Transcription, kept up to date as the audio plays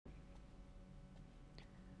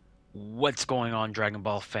What's going on, Dragon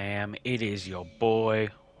Ball fam? It is your boy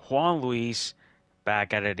Juan Luis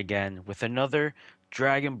back at it again with another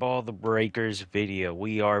Dragon Ball The Breakers video.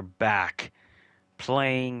 We are back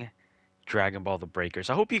playing Dragon Ball The Breakers.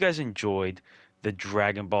 I hope you guys enjoyed the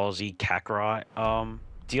Dragon Ball Z Kakarot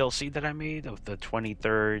DLC that I made of the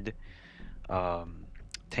 23rd um,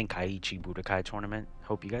 Tenkaichi Budokai tournament.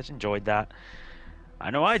 Hope you guys enjoyed that.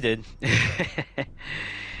 I know I did.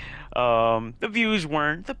 The views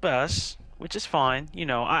weren't the best, which is fine.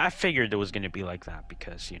 I figured it was going to be like that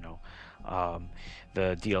because, um,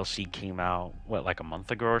 the DLC came out, what, like a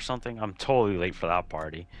month ago or something? I'm totally late for that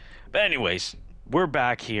party. But, anyways, we're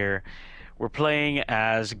back here. We're playing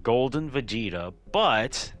as Golden Vegeta,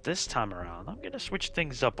 but this time around, I'm going to switch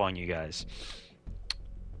things up on you guys.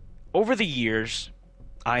 Over the years,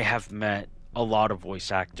 I have met a lot of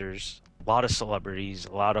voice actors, a lot of celebrities,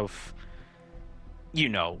 a lot of, you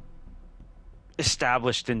know,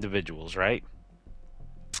 established individuals, right?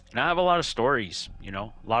 And I have a lot of stories,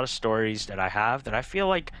 a lot of stories that I have that I feel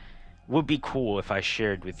like would be cool if I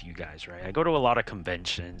shared with you guys, right? I go to a lot of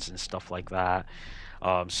conventions and stuff like that.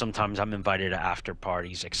 Sometimes I'm invited to after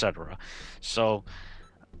parties, etc. So,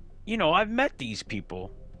 I've met these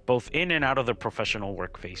people both in and out of the professional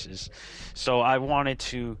work phases. So I wanted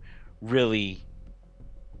to really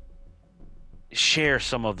share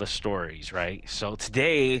some of the stories, right? So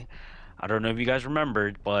today, I don't know if you guys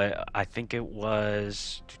remembered, but I think it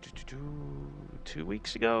was 2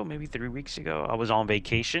 weeks ago, maybe 3 weeks ago. I was on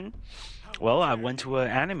vacation. Well, I went to an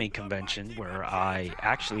anime convention where I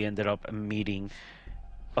actually ended up meeting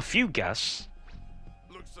a few guests.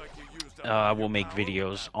 I will make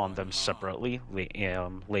videos on them separately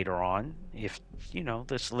later on. If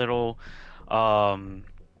this little um,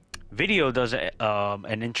 video does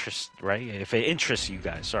an interest, right? If it interests you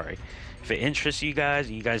guys, sorry. If it interests you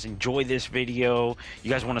guys enjoy this video,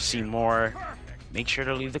 you guys want to see more, make sure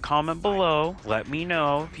to leave the comment below. Let me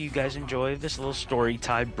know if you guys enjoy this little story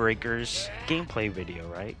time breakers gameplay video,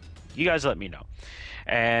 right? You guys let me know.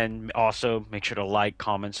 And also make sure to like,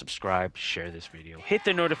 comment, subscribe, share this video. Hit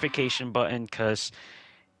the notification button because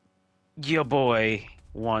your boy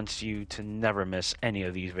wants you to never miss any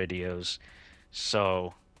of these videos.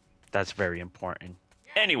 So that's very important.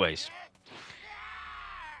 Anyways,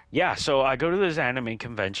 yeah, so I go to this anime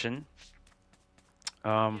convention.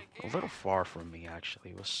 A little far from me, actually.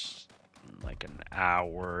 It was like an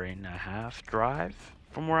hour and a half drive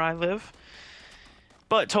from where I live.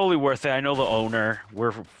 But totally worth it. I know the owner.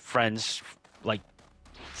 We're friends, like,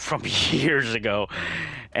 from years ago.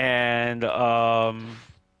 And,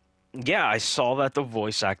 yeah, I saw that the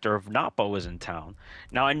voice actor of Nappa was in town.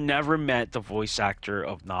 Now, I never met the voice actor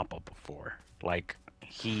of Nappa before. Like,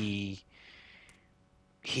 he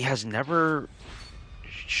has never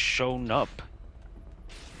shown up,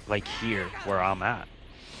 like, here where I'm at.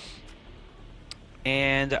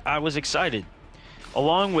 And I was excited.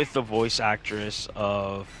 Along with the voice actress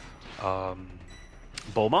of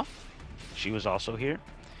Bulma. She was also here.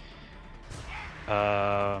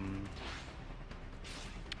 Let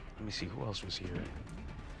me see, who else was here?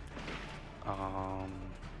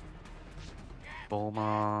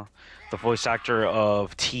 Bulma, the voice actor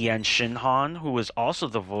of Tien Shinhan, who was also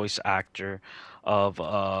the voice actor of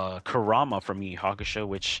Kurama from Yu Yu Hakusho,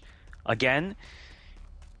 which, again,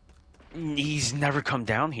 he's never come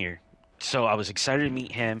down here. So I was excited to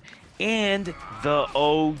meet him. And the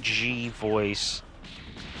OG voice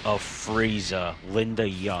of Frieza, Linda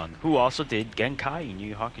Young, who also did Genkai in Yu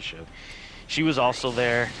Yu Hakusho. She was also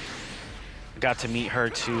there. Got to meet her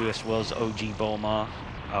too, as well as OG Bulma.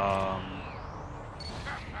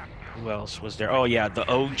 Who else was there? Oh yeah, the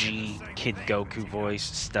OG Kid Goku voice,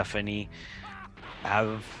 Stephanie. I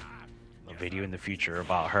have a video in the future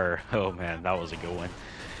about her. Oh man, that was a good one.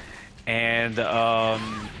 And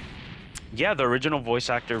yeah, the original voice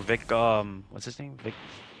actor Vic, what's his name? Vic,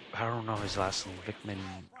 I don't know his last name. Vic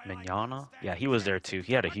Mignogna? Yeah, he was there too.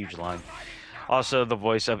 He had a huge line. Also, the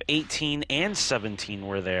voice of 18 and 17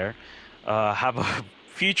 were there. Have a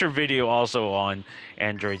future video also on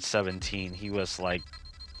Android 17. He was like,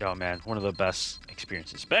 oh man, one of the best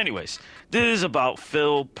experiences. But anyways, this is about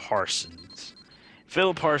Phil Parsons.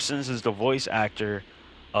 Phil Parsons is the voice actor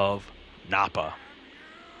of Nappa.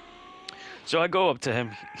 So I go up to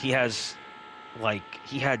him. He had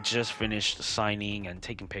just finished signing and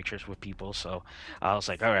taking pictures with people. So I was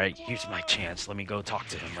like, all right, here's my chance. Let me go talk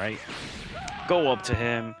to him, right? Go up to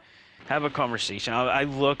him, have a conversation. I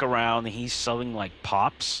look around and he's selling like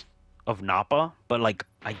pops of Nappa, but like,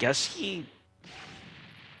 I guess he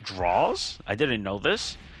draws. I didn't know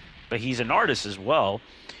this, but he's an artist as well.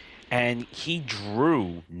 and he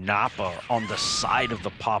drew Nappa on the side of the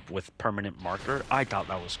pop with permanent marker. I thought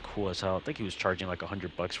that was cool as hell. I think he was charging like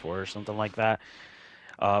 $100 for it or something like that.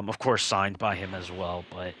 Of course, signed by him as well.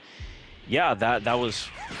 But yeah, that was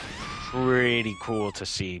pretty cool to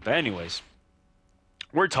see. But anyways,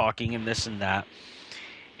 we're talking and this and that,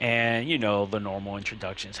 and you know the normal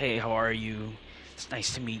introductions. Hey, how are you? It's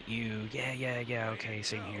nice to meet you. Yeah. Okay,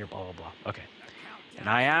 same here. Blah blah blah. Okay, and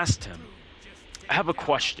I asked him, I have a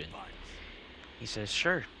question. He says,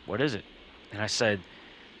 sure. What is it? And I said,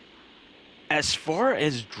 as far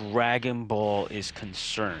as Dragon Ball is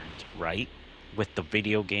concerned, right, with the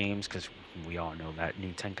video games, because we all know that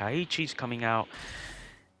new Tenkaichi's coming out.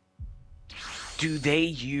 Do they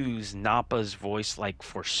use Nappa's voice like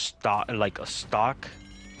for stock, like a stock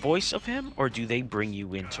voice of him, or do they bring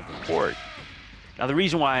you in to record? Now, the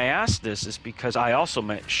reason why I asked this is because I also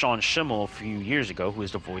met Sean Schimmel a few years ago, who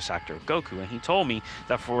is the voice actor of Goku, and he told me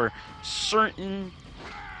that for certain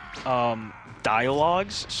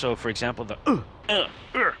dialogues, so for example, the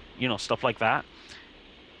you know, stuff like that,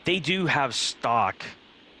 they do have stock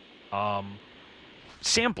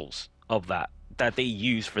samples of that they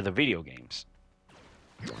use for the video games.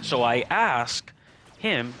 So I asked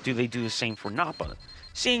him, do they do the same for Nappa?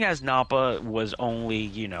 Seeing as Nappa was only,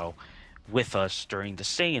 you know, with us during the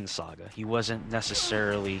Saiyan saga, he wasn't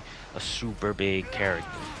necessarily a super big character.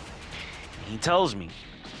 He tells me,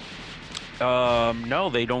 no,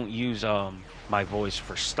 they don't use my voice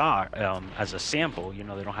for stock as a sample. You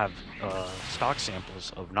know, they don't have stock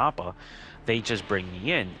samples of Nappa. They just bring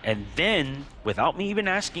me in, and then without me even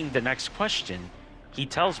asking the next question, he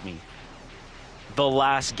tells me, the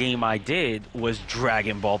last game I did was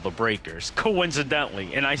Dragon Ball The Breakers,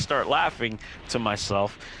 coincidentally. And I start laughing to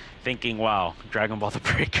myself, thinking, wow, Dragon Ball The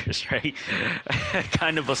Breakers, right?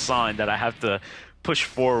 Kind of a sign that I have to push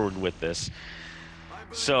forward with this.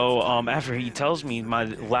 So after he tells me my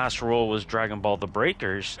last role was Dragon Ball The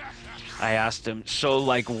Breakers, I asked him, so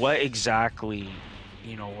like what exactly,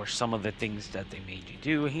 you know, were some of the things that they made you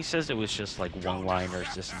do? And he says it was just like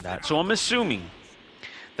one-liners, this and that. So I'm assuming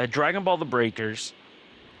that Dragon Ball The Breakers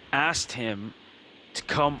asked him to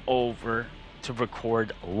come over to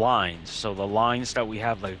record lines. So the lines that we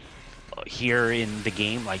have like here in the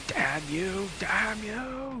game, like damn you,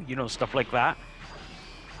 you know, stuff like that.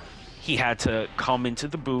 He had to come into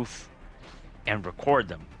the booth and record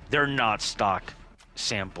them. They're not stock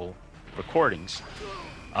sample recordings,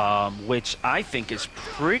 which I think is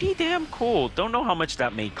pretty damn cool. Don't know how much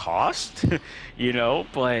that may cost, you know,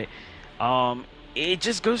 but it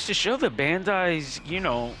just goes to show that Bandai's, you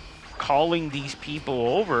know, calling these people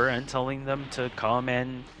over and telling them to come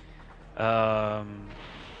and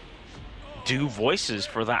do voices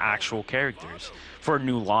for the actual characters for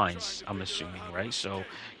new lines, I'm assuming, right? So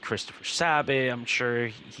Christopher Sabat, I'm sure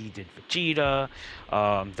he did Vegeta,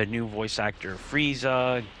 the new voice actor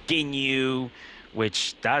Frieza, Ginyu,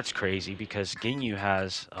 which that's crazy because Ginyu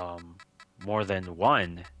has more than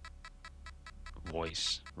one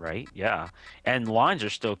voice, right? Yeah, and lines are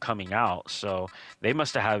still coming out, so they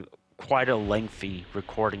must have had quite a lengthy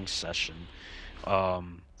recording session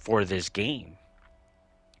for this game.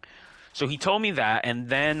 So he told me that, and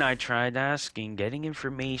then I tried getting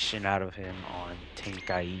information out of him on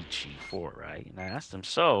Tenkaichi 4, right? And I asked him,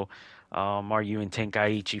 so, are you in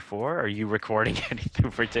Tenkaichi 4? Are you recording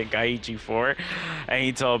anything for Tenkaichi 4? And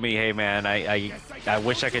he told me, hey man, I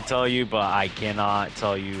wish I could tell you, but I cannot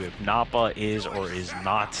tell you if Nappa is or is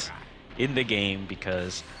not in the game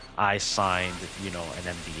because I signed, you know,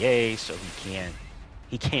 an NDA, so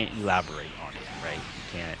he can't elaborate on it, right?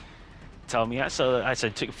 He can't tell me. So I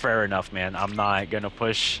said, fair enough, man. I'm not gonna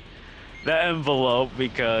push the envelope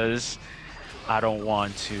because I don't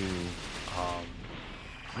want to,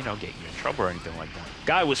 you know, get you in trouble or anything like that.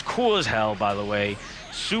 Guy was cool as hell, by the way.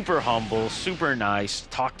 Super humble, super nice.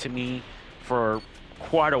 Talked to me for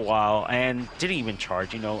quite a while and didn't even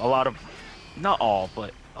charge. You know, a lot of, not all,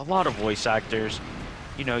 but a lot of voice actors,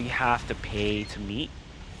 you know, you have to pay to meet,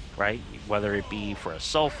 right? Whether it be for a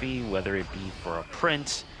selfie, whether it be for a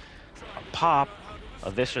print, pop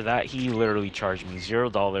of this or that. He literally charged me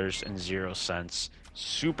 $0.00.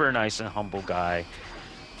 Super nice and humble guy.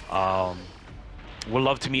 Would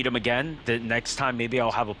love to meet him again. The next time maybe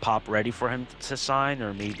I'll have a pop ready for him to sign,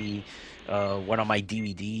 or maybe one of my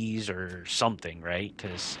DVDs or something, right?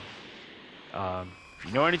 Because if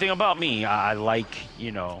you know anything about me, I like,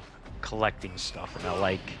 you know, collecting stuff, and I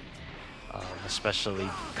like especially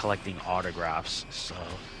collecting autographs. So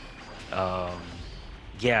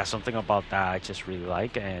yeah, something about that I just really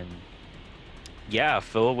like. And yeah,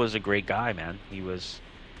 Phil was a great guy, man. He was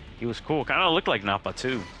cool. Kind of looked like Nappa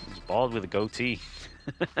too. He was bald with a goatee.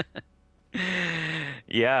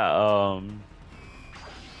 Yeah,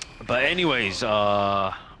 but anyways,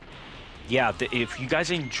 yeah, if you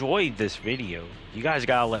guys enjoyed this video, you guys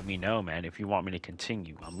gotta let me know, man, if you want me to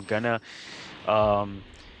continue. I'm gonna um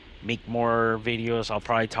make more videos. I'll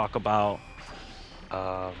probably talk about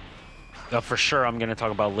um for sure I'm gonna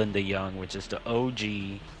talk about Linda Young, which is the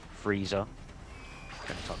OG Frieza.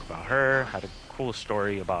 Gonna talk about her. Had a cool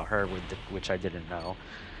story about her which I didn't know.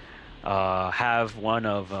 Have one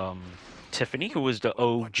of Tiffany, who was the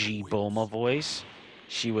OG Bulma voice.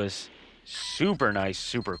 She was super nice,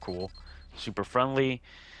 super cool, super friendly.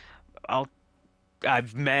 I'll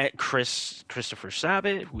I've met Christopher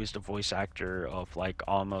Sabat, who is the voice actor of like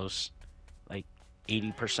almost like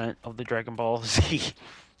 80% of the Dragon Ball Z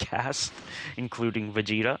cast, including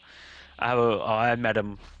Vegeta. I met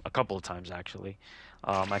him a couple of times actually.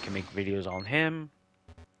 I can make videos on him.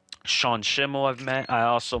 Sean Schimmel I've met. I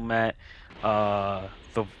also met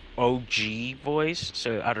the OG voice.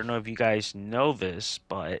 So I don't know if you guys know this,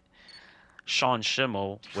 but Sean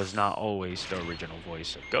Schimmel was not always the original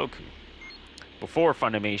voice of Goku. Before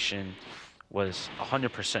Funimation was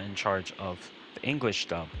 100% in charge of the English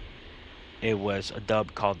dub, it was a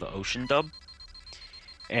dub called the Ocean dub.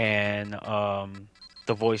 And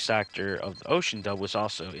the voice actor of the Ocean dub was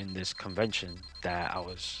also in this convention that I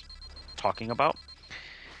was talking about.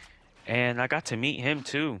 And I got to meet him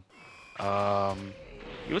too.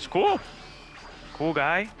 He was cool. Cool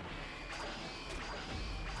guy.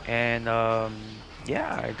 And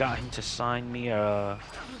yeah, I got him to sign me a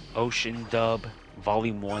Ocean Dub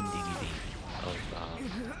Volume 1 DVD of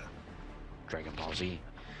Dragon Ball Z.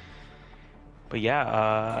 But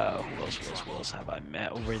yeah, who else have I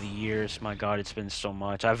met over the years? My God, it's been so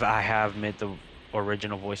much. I have met the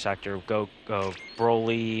original voice actor of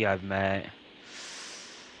Broly. I've met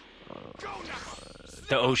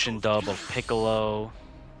the Ocean Dub of Piccolo.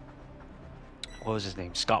 What was his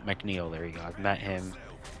name? Scott McNeil. There you go. I've met him.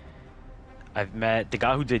 I've met the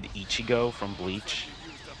guy who did Ichigo from Bleach.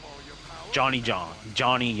 Johnny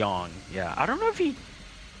Young. Yeah, I don't know if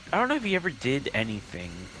he ever did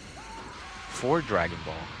anything for Dragon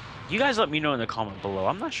Ball. You guys let me know in the comment below.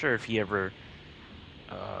 I'm not sure if he ever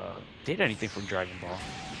did anything for Dragon Ball.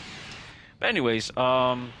 But anyways,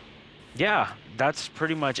 yeah, that's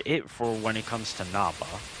pretty much it for when it comes to Nappa.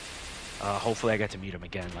 Hopefully I get to meet him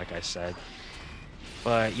again, like I said.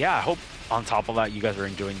 But yeah, I hope on top of that you guys are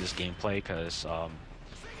enjoying this gameplay, because I'm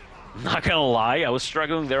not gonna lie, I was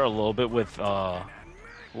struggling there a little bit with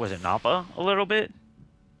was it Nappa a little bit?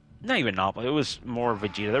 Not even Nappa, it was more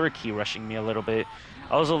Vegeta. They were key rushing me a little bit.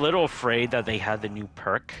 I was a little afraid that they had the new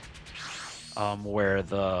perk where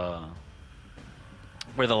the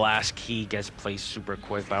last key gets placed super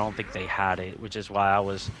quick, but I don't think they had it, which is why I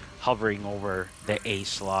was hovering over the A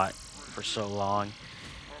slot for so long.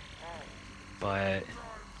 But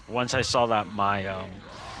once I saw that my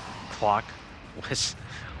clock was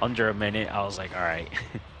under a minute, I was like, all right,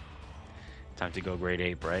 time to go grade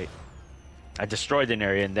ape, right? I destroyed an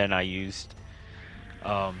area, and then I used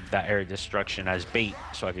that area destruction as bait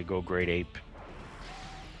so I could go grade ape.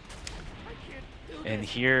 And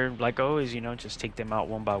here, like always, you know, just take them out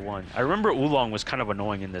one by one. I remember Oolong was kind of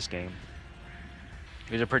annoying in this game.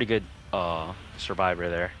 He was a pretty good survivor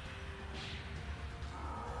there.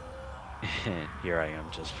 Here I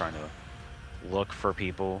am just trying to look for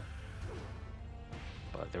people,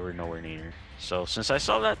 but they were nowhere near. So since I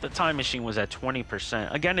saw that the time machine was at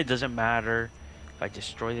 20%, again, it doesn't matter if I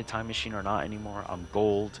destroy the time machine or not anymore. I'm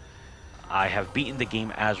gold. I have beaten the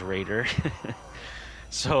game as Raider.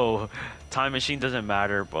 So time machine doesn't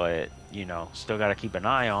matter, but you know, still got to keep an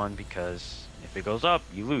eye on, because if it goes up,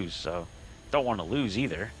 you lose. So don't want to lose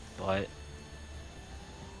either, but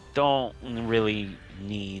don't really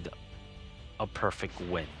need a perfect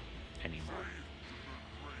win anymore.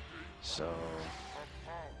 So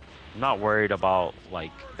I'm not worried about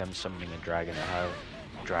like them summoning a dragon. I have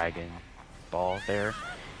Dragon Ball there.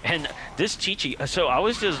 And this Chi-Chi, so I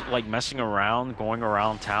was just like messing around, going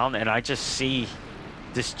around town, and I just see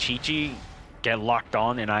this Chi-Chi get locked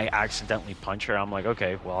on, and I accidentally punch her. I'm like,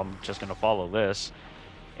 okay, well, I'm just gonna follow this.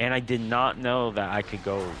 And I did not know that I could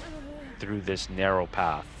go through this narrow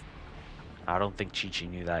path. I don't think Chi-Chi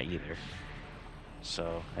knew that either.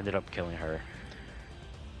 So ended up killing her.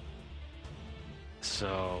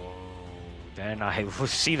 So then I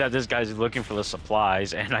see that this guy's looking for the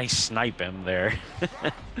supplies, and I snipe him there.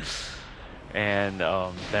 And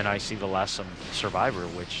then I see the last survivor,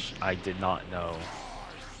 which I did not know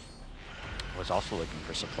was also looking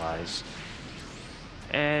for supplies.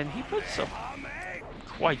 And he puts up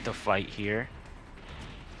quite the fight here.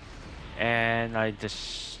 and I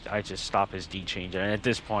just stop his D change. And at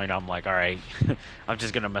this point, I'm like, all right, I'm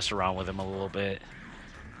just gonna mess around with him a little bit.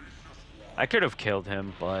 I could have killed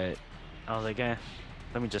him, but I was like,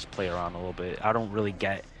 let me just play around a little bit. I don't really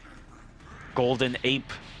get Golden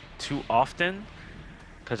Ape too often,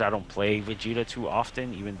 because I don't play Vegeta too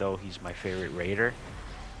often, even though he's my favorite raider.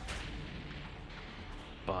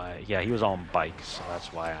 But yeah, he was on bike, so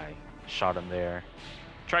that's why I shot him there.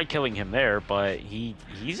 Tried killing him there, but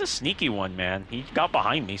he's a sneaky one, man. He got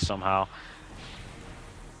behind me somehow.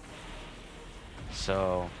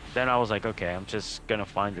 So then I was like, okay, I'm just gonna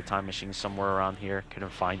find the time machine somewhere around here.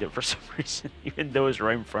 Couldn't find it for some reason, even though it's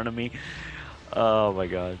right in front of me. Oh my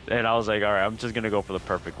god. And I was like, alright, I'm just gonna go for the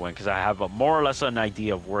perfect win, because I have more or less an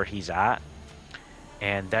idea of where he's at.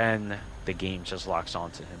 And then the game just locks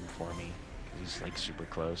onto him for me. He's like super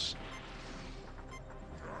close.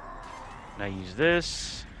 And I use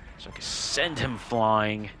this, so I can send him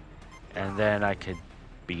flying, and then I could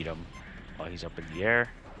beat him while he's up in the air,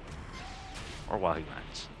 or while he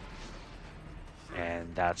lands.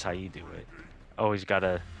 And that's how you do it. Always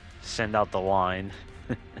gotta send out the line.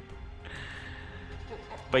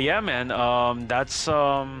 But yeah, man, that's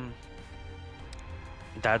what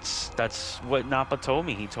Nappa told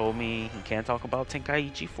me. He told me he can't talk about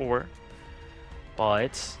Tenkaichi 4,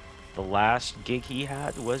 but the last gig he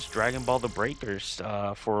had was Dragon Ball: The Breakers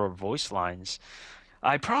for voice lines.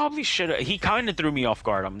 I probably should have. He kind of threw me off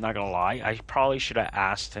guard, I'm not gonna lie. I probably should have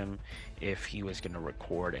asked him if he was gonna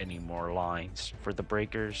record any more lines for The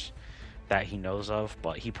Breakers that he knows of,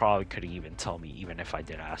 but he probably couldn't even tell me, even if I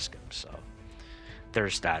did ask him, so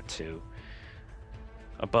there's that too.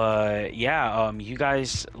 But yeah, you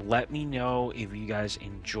guys let me know if you guys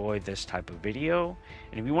enjoy this type of video,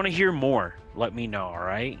 and if you want to hear more, let me know. All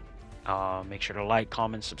right, make sure to like,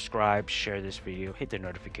 comment, subscribe, share this video, hit the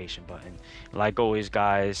notification button. Like always,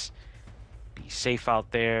 guys, be safe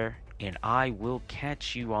out there, and I will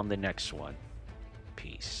catch you on the next one.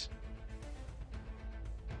 Peace.